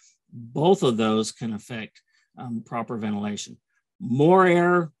plenums. Both of those can affect proper ventilation. More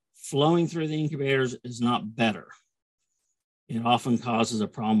air flowing through the incubators is not better. It often causes a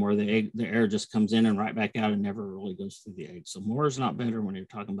problem where the air just comes in and right back out and never really goes through the egg. So more is not better when you're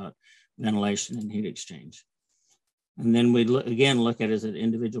talking about ventilation and heat exchange. And then we again look at, is it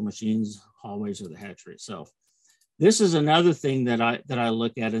individual machines, hallways, or the hatchery itself? This is another thing that I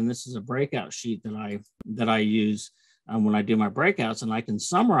look at, and this is a breakout sheet that I use when I do my breakouts, and I can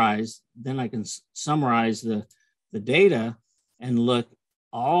summarize. Then I can summarize the data and look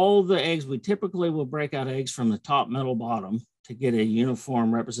all the eggs. We typically will break out eggs from the top, middle, bottom to get a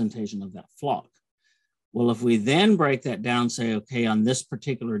uniform representation of that flock. Well, if we then break that down, say, okay, on this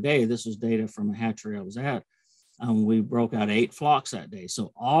particular day, this was data from a hatchery I was at, we broke out 8 flocks that day.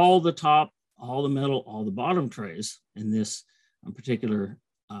 So all the top, all the middle, all the bottom trays in this particular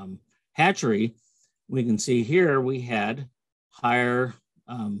hatchery, we can see here we had higher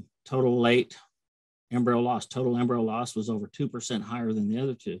total late embryo loss. Total embryo loss was over 2% higher than the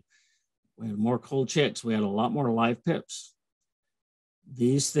other two. We had more cold chicks. We had a lot more live pips.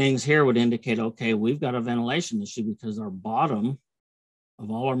 These things here would indicate, okay, we've got a ventilation issue because our bottom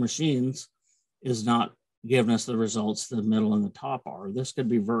of all our machines is not giving us the results the middle and the top are. This could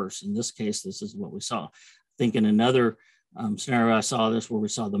be reverse. In this case, this is what we saw. I think in another scenario, I saw this where we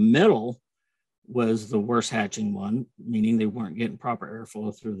saw the middle was the worst hatching one, meaning they weren't getting proper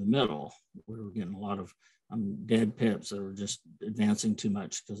airflow through the middle. We were getting a lot of dead pips that were just advancing too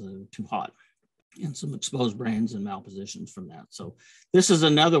much because they were too hot, and some exposed brains and malpositions from that. So this is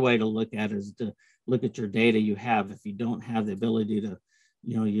another way to look at it, is to look at your data you have. If you don't have the ability to,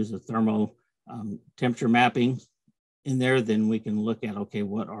 use a thermo temperature mapping in there, then we can look at, okay,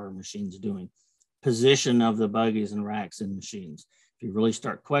 what are our machines doing? Position of the buggies and racks in machines. If you really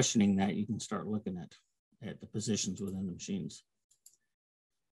start questioning that, you can start looking at the positions within the machines.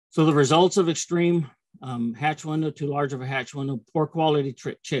 So the results of extreme hatch window, too large of a hatch window, poor quality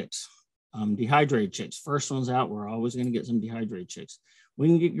chicks, dehydrated chicks. First ones out, we're always going to get some dehydrated chicks. We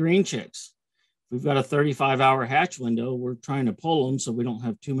can get green chicks. If we've got a 35-hour hatch window, we're trying to pull them so we don't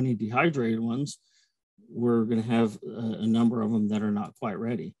have too many dehydrated ones. We're going to have a number of them that are not quite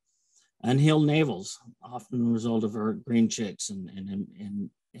ready. Unhealed navels, often the result of our green chicks,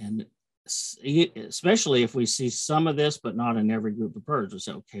 and especially if we see some of this, but not in every group of birds, we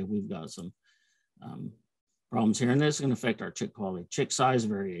say, okay, we've got some problems here, and this is going to affect our chick quality, chick size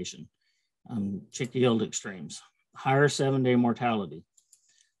variation, chick yield extremes, higher 7-day mortality.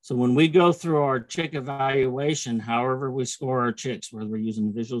 So when we go through our chick evaluation, however we score our chicks, whether we're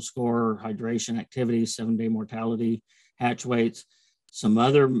using visual score, hydration activities, 7-day mortality, hatch weights, some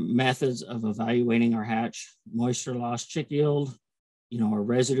other methods of evaluating our hatch, moisture loss, chick yield, our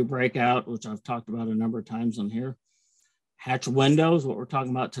residue breakout, which I've talked about a number of times on here. hatch windows, what we're talking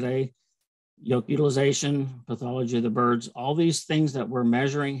about today, yolk utilization, pathology of the birds, all these things that we're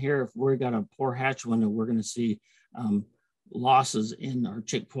measuring here. If we've got a poor hatch window, we're going to see losses in our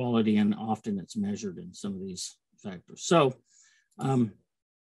chick quality, and often it's measured in some of these factors. So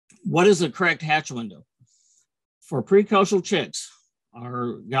what is the correct hatch window? For precocial chicks,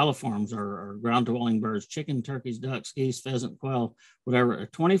 our galliforms, our ground-dwelling birds, chicken, turkeys, ducks, geese, pheasant, quail, whatever, a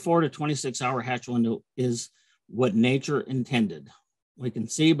 24 to 26-hour hatch window is what nature intended. We can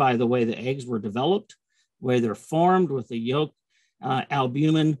see by the way the eggs were developed, the way they're formed with the yolk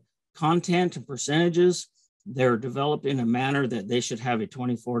albumin content and percentages. They're developed in a manner that they should have a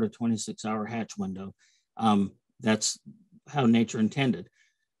 24 to 26-hour hatch window. That's how nature intended.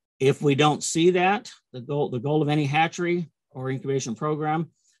 If we don't see that, the goal of any hatchery or incubation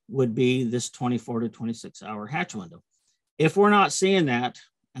program would be this 24 to 26-hour hatch window. If we're not seeing that,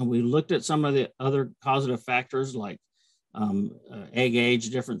 and we looked at some of the other causative factors like egg age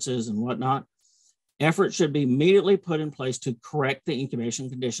differences and whatnot, effort should be immediately put in place to correct the incubation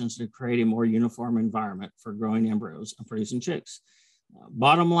conditions to create a more uniform environment for growing embryos and producing chicks.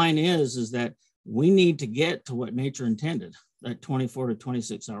 Bottom line is that we need to get to what nature intended, that 24 to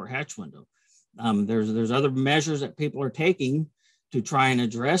 26-hour hatch window. There's other measures that people are taking to try and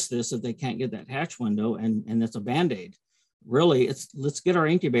address this if they can't get that hatch window, and it's a Band-Aid. Really, let's get our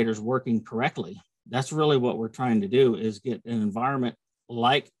incubators working correctly. That's really what we're trying to do, is get an environment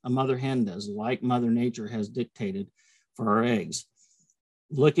like a mother hen does, like Mother Nature has dictated for our eggs.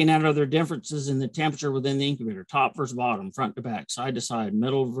 Looking at other differences in the temperature within the incubator, top versus bottom, front to back, side to side,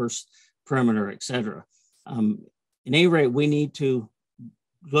 middle versus perimeter, etc. At any rate, we need to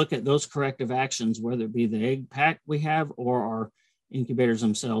look at those corrective actions, whether it be the egg pack we have or our incubators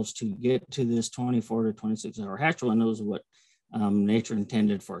themselves, to get to this 24 to 26-hour hatch windows, what nature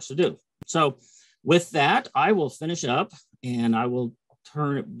intended for us to do. So with that, I will finish up and I will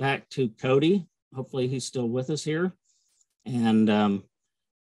turn it back to Cody. Hopefully he's still with us here. And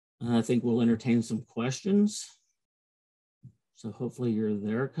I think we'll entertain some questions. So hopefully you're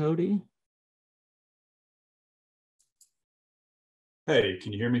there, Cody. Hey,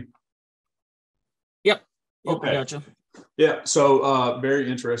 can you hear me? Yep. Okay. I gotcha. Yeah, so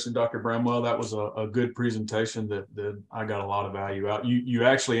very interesting, Dr. Bramwell. That was a good presentation that I got a lot of value out. You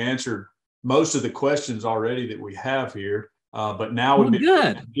actually answered most of the questions already that we have here, but now would be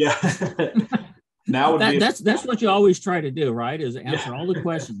good. Yeah. Now would that's what you always try to do, right? Is answer all the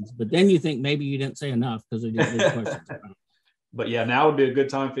questions, but then you think maybe you didn't say enough because they didn't get questions. But yeah, now would be a good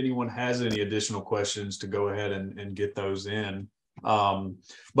time if anyone has any additional questions to go ahead and get those in.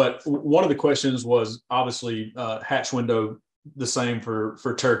 But one of the questions was obviously hatch window the same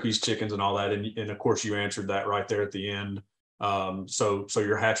for turkeys, chickens, and all that, and of course you answered that right there at the end. So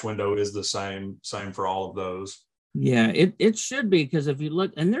your hatch window is the same for all of those. Yeah, it should be, because if you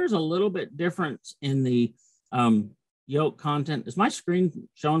look, and there's a little bit difference in the yolk content. Is my screen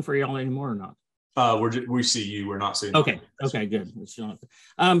showing for y'all anymore or not? We see you. We're not seeing. Okay. Okay, good. It's showing.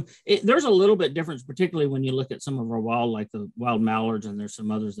 There's a little bit difference, particularly when you look at some of our wild, like the wild mallards, and there's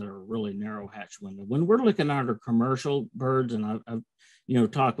some others that are really narrow hatch window. When we're looking at our commercial birds, and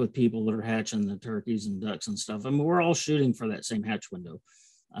I've talked with people that are hatching the turkeys and ducks and stuff, I mean, we're all shooting for that same hatch window.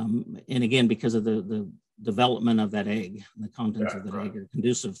 And again, because of the development of that egg, the contents of that egg are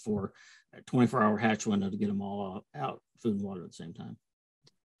conducive for a 24-hour hatch window to get them all out, food and water at the same time.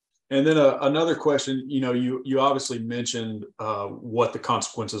 And then another question, you obviously mentioned what the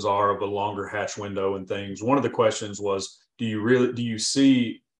consequences are of a longer hatch window and things. One of the questions was, do you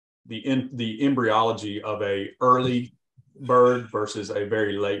see the embryology of a early bird versus a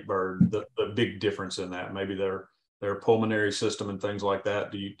very late bird, the big difference in that, maybe their pulmonary system and things like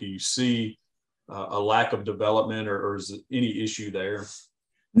that? Do you see a lack of development, or is any issue there?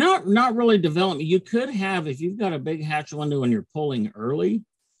 Not really development. You could have, if you've got a big hatch window and you're pulling early,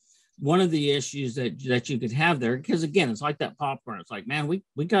 one of the issues that you could have there, because again, it's like that popcorn. It's like, man,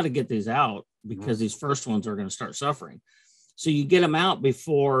 we got to get these out because these first ones are going to start suffering. So you get them out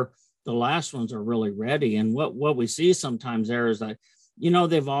before the last ones are really ready. And what we see sometimes there is that,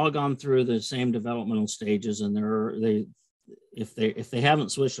 they've all gone through the same developmental stages, and if they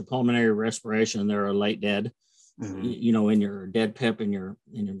haven't switched to pulmonary respiration, they're a late dead, in your dead pip in your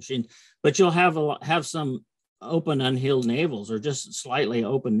machine. But you'll have some open unhealed navels, or just slightly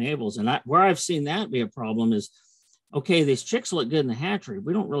open navels. And where I've seen that be a problem is, okay, these chicks look good in the hatchery.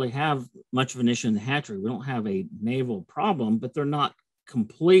 We don't really have much of an issue in the hatchery. We don't have a navel problem, but they're not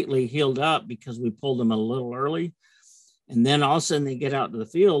completely healed up because we pulled them a little early. And then all of a sudden they get out to the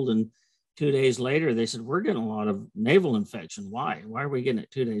field, and 2 days later they said, we're getting a lot of navel infection. Why are we getting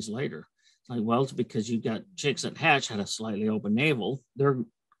it 2 days later? It's like, well, it's because you've got chicks that hatch had a slightly open navel. They're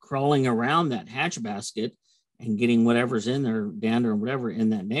crawling around that hatch basket and getting whatever's in there, dander and whatever in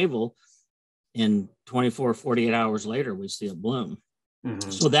that navel. In 24, 48 hours later, we see a bloom. Mm-hmm.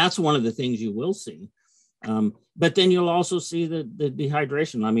 So that's one of the things you will see. But then you'll also see the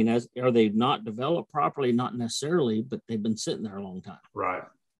dehydration. I mean, are they not developed properly? Not necessarily, but they've been sitting there a long time. Right.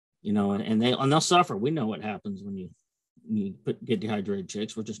 You know, and they'll suffer. We know what happens when you get dehydrated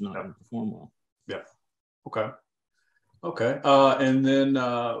chicks. We're just not going to perform well. Yeah. Okay. And then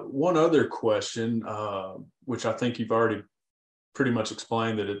one other question, which I think you've already pretty much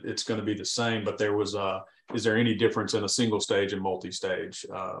explained that it's going to be the same, but there was, is there any difference in a single stage and multi-stage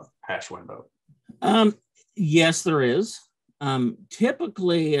hatch window? Yes, there is.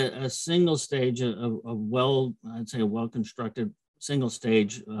 Typically a single stage, I'd say a well-constructed single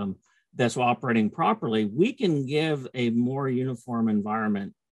stage that's operating properly, we can give a more uniform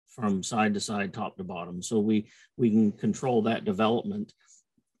environment from side to side, top to bottom. So we can control that development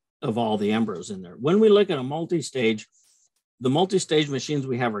of all the embryos in there. When we look at a multi-stage, the multi-stage machines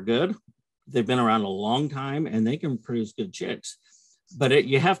we have are good. They've been around a long time and they can produce good chicks. But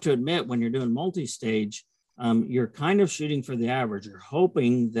you have to admit, when you're doing multi-stage, you're kind of shooting for the average. You're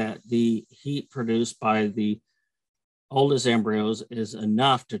hoping that the heat produced by the oldest embryos is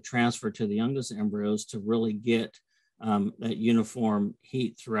enough to transfer to the youngest embryos to really get that uniform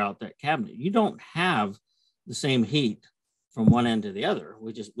heat throughout that cabinet. You don't have the same heat from one end to the other.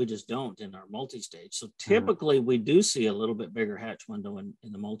 We just don't in our multi-stage. So typically we do see a little bit bigger hatch window in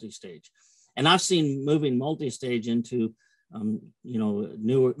the multi-stage. And I've seen moving multi-stage into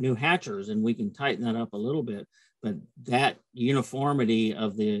new hatchers, and we can tighten that up a little bit, but that uniformity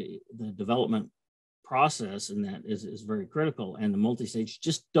of the development process and that is very critical. And the multi-stage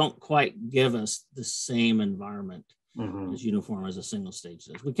just don't quite give us the same environment as uniform as a single stage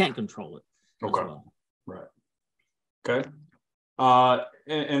does. We can't control it. Okay. Well. Right. Okay.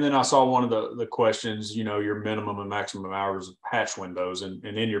 And then I saw one of the questions, your minimum and maximum hours of hatch windows. And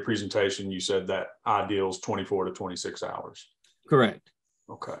in your presentation, you said that ideal is 24 to 26 hours. Correct.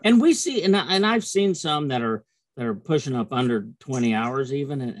 Okay. And we see, and I've seen some that are pushing up under 20 hours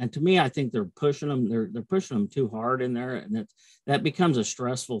even. And to me, I think they're pushing them. They're pushing them too hard in there. And that becomes a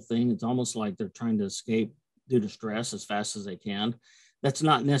stressful thing. It's almost like they're trying to escape due to stress as fast as they can. That's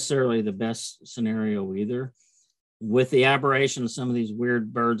not necessarily the best scenario either. With the aberration of some of these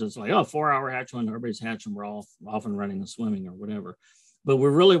weird birds, it's like, 4-hour hatch window, everybody's hatching, we're all off and running and swimming or whatever. But we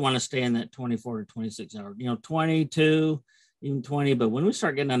really want to stay in that 24 to 26 hours, 22, even 20. But when we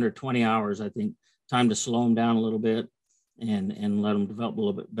start getting under 20 hours, I think time to slow them down a little bit and let them develop a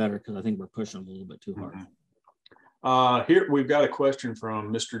little bit better, because I think we're pushing them a little bit too hard. Here we've got a question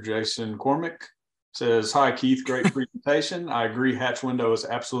from Mr. Jason Cormick. Says, hi, Keith, great presentation. I agree hatch window is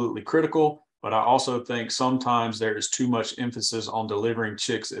absolutely critical, but I also think sometimes there is too much emphasis on delivering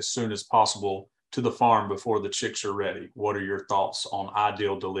chicks as soon as possible to the farm before the chicks are ready. What are your thoughts on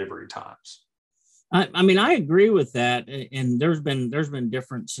ideal delivery times? I mean, I agree with that. And there's been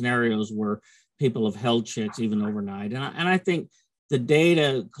different scenarios where people have held chicks even overnight. And I think the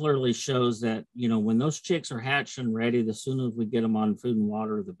data clearly shows that, when those chicks are hatched and ready, the sooner we get them on food and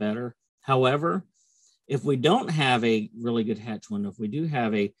water, the better. However, if we don't have a really good hatch window, if we do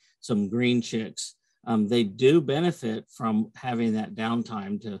have some green chicks, they do benefit from having that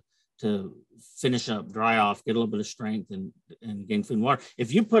downtime to finish up, dry off, get a little bit of strength and gain food and water.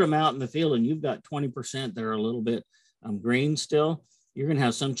 If you put them out in the field and you've got 20% that are a little bit green still, you're going to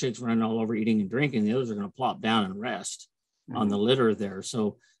have some chicks running all over eating and drinking. The others are going to plop down and rest on the litter there.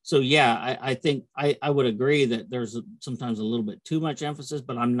 So yeah, I think I would agree that there's sometimes a little bit too much emphasis,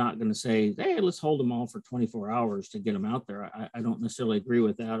 but I'm not going to say, hey, let's hold them all for 24 hours to get them out there. I don't necessarily agree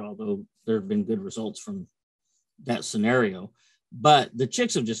with that, although there have been good results from that scenario. But the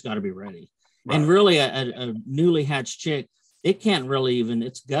chicks have just got to be ready. Right. And really a newly hatched chick, it can't really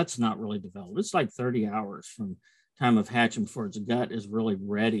its gut's not really developed. It's like 30 hours from time of hatching before its gut is really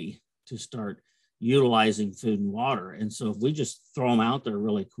ready to start utilizing food and water. And so if we just throw them out there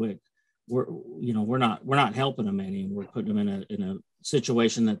really quick, we're not helping them any, and we're putting them in a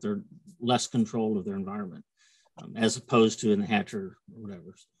situation that they're less control of their environment, as opposed to in the hatcher or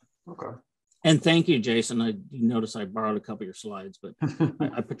whatever. Okay. And thank you, Jason. You notice I borrowed a couple of your slides, but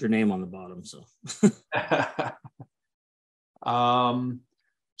I put your name on the bottom. So,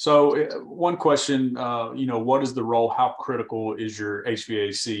 so one question, what is the role? How critical is your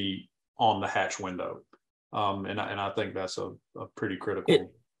HVAC on the hatch window? And I think that's a pretty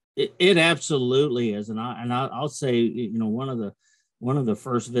critical. It absolutely is, and I'll say, one of the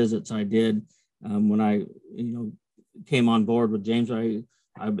first visits I did when I came on board with Jamesway,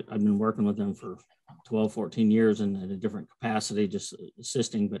 I've been working with them for 12, 14 years and in a different capacity, just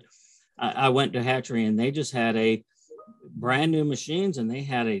assisting. But I went to hatchery and they just had a brand new machines, and they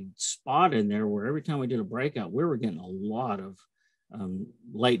had a spot in there where every time we did a breakout, we were getting a lot of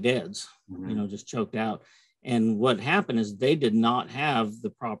late deads, just choked out. And what happened is they did not have the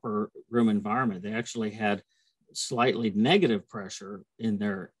proper room environment. They actually had slightly negative pressure in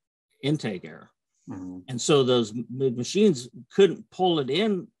their intake air. And so those machines couldn't pull it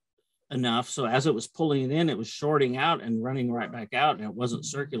in enough. So as it was pulling it in, it was shorting out and running right back out, and it wasn't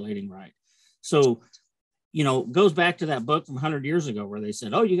circulating right. So, goes back to that book from 100 years ago where they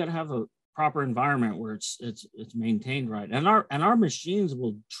said, oh, you got to have a proper environment where it's maintained right. And our machines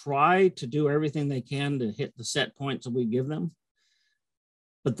will try to do everything they can to hit the set points that we give them.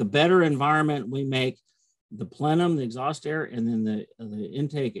 But the better environment we make, the plenum, the exhaust air, and then the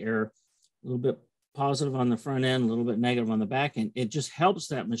intake air, a little bit positive on the front end, a little bit negative on the back end, it just helps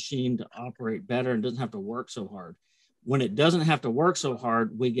that machine to operate better and doesn't have to work so hard. When it doesn't have to work so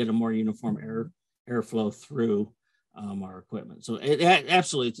hard, we get a more uniform airflow through our equipment. So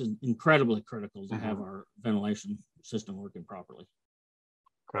absolutely, it's incredibly critical to have our ventilation system working properly.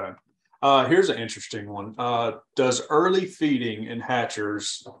 Okay. Here's an interesting one. Does early feeding in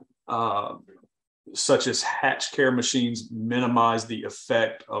hatchers, such as hatch care machines, minimize the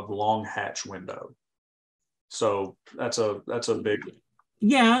effect of long hatch window? So that's a big.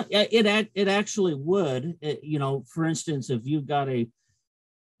 Yeah, it actually would. For instance, if you've got a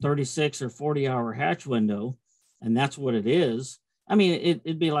 36 or 40 hour hatch window, and that's what it is, I mean,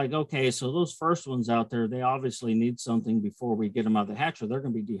 it'd be like, okay, so those first ones out there, they obviously need something before we get them out of the hatch, or they're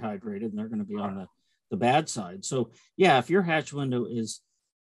going to be dehydrated and they're going to be on the bad side. So yeah, if your hatch window is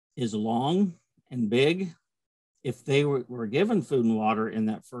long and big, if they were given food and water in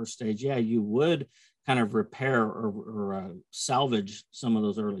that first stage, yeah, you would kind of repair or salvage some of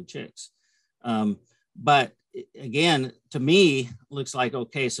those early chicks. But again, to me, looks like,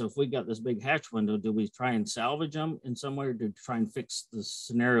 okay, so if we got this big hatch window, do we try and salvage them in some way, or do we try and fix the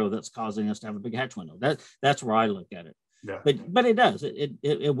scenario that's causing us to have a big hatch window? That's where I look at it. Yeah. But it does.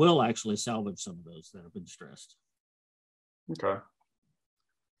 It will actually salvage some of those that have been stressed. Okay.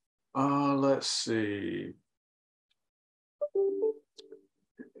 Let's see.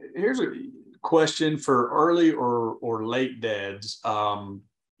 Here's a question for early or late deads.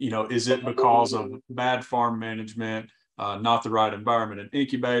 Is it because of bad farm management, not the right environment in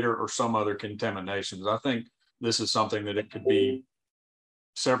incubator, or some other contaminations? I think this is something that it could be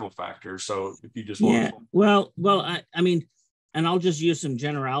several factors. So if you just want to... Well, I mean, and I'll just use some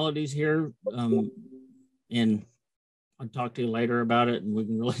generalities here, and I'll talk to you later about it, and we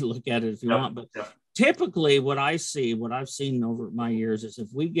can really look at it if you want. But typically, what I've seen over my years is if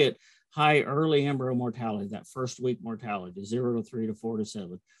we get high early embryo mortality, that first week mortality, 0 to 3 to 4 to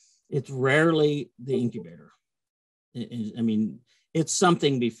 7, it's rarely the incubator. I mean, it's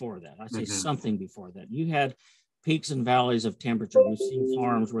something before that. I say something before that. You had peaks and valleys of temperature. We've seen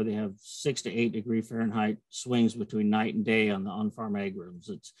farms where they have 6 to 8 degree Fahrenheit swings between night and day on the on-farm egg rooms.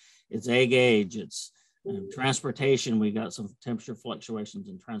 It's egg age, it's transportation. We got some temperature fluctuations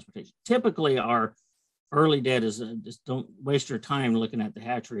in transportation. Typically, our early dead is just don't waste your time looking at the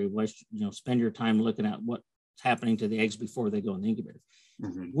hatchery. Spend your time looking at what's happening to the eggs before they go in the incubator.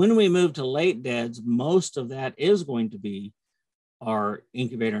 When we move to late deads, most of that is going to be our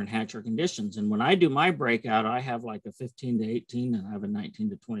incubator and hatcher conditions. And when I do my breakout, I have like a 15 to 18 and I have a 19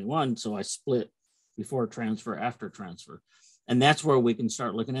 to 21. So I split before transfer, after transfer. And that's where we can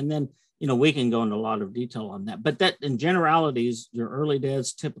start looking. And then, we can go into a lot of detail on that. But that in generalities, your early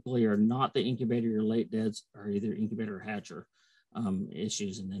deads typically are not the incubator. Your late deads are either incubator or hatcher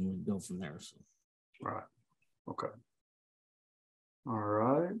issues. And then we go from there. So. Right. Okay. All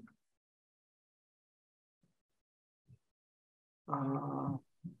right.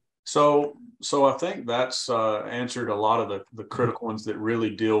 So I think that's answered a lot of the critical ones that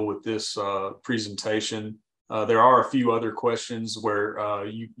really deal with this presentation. There are a few other questions where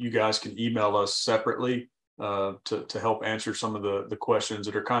you guys can email us separately to help answer some of the questions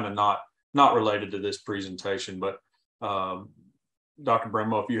that are kind of not related to this presentation. But Dr.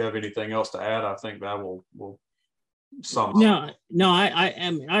 Bramwell, if you have anything else to add, I think that will sum up. No,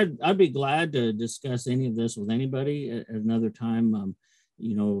 I'd be glad to discuss any of this with anybody at another time.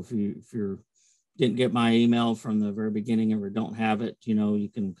 If you didn't get my email from the very beginning or don't have it, you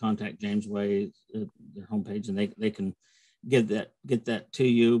can contact Jamesway at their homepage, and they can get that to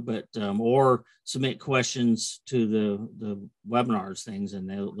you, but or submit questions to the webinars things, and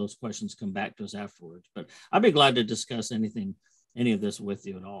those questions come back to us afterwards. But I'd be glad to discuss any of this with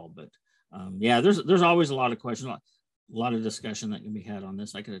you at all. But there's always a lot of questions. lot of discussion that can be had on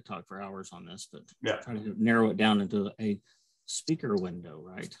this. I could have talked for hours on this, but yeah, try to narrow it down into a speaker window,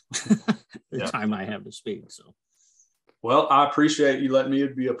 right? The time I have to speak. So, well, I appreciate you letting me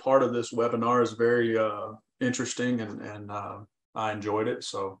be a part of this webinar. It's very interesting, and I enjoyed it.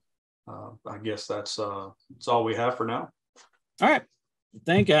 So I guess that's all we have for now. All right.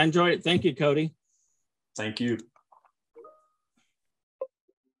 Thank you. I enjoyed it. Thank you, Cody. Thank you.